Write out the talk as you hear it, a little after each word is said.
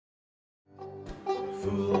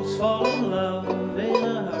fall in love in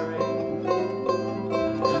a hurry.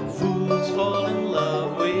 Fools fall in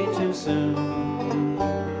love way too soon.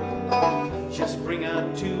 Just bring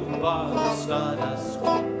out 2 bars of stardust.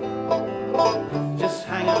 Just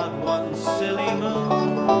hang out one silly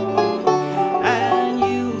moon, and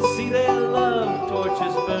you'll see their love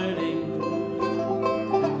torches burning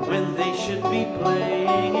when they should be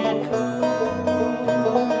playing it cool.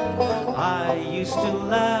 I used to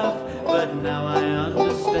laugh, but now I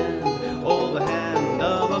understand. Hold the hand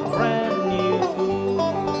of a brand new fool.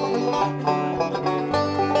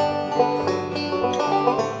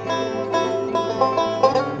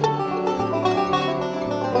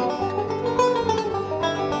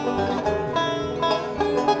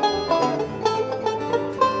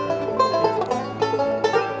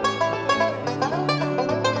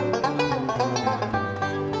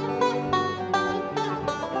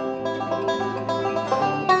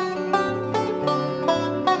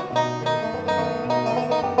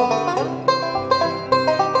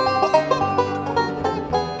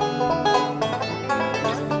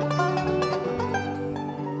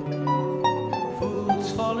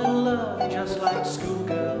 Fall in love just like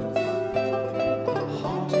schoolgirls,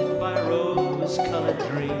 haunted by rose-colored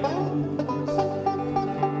dreams.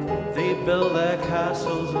 They build their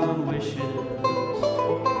castles on wishes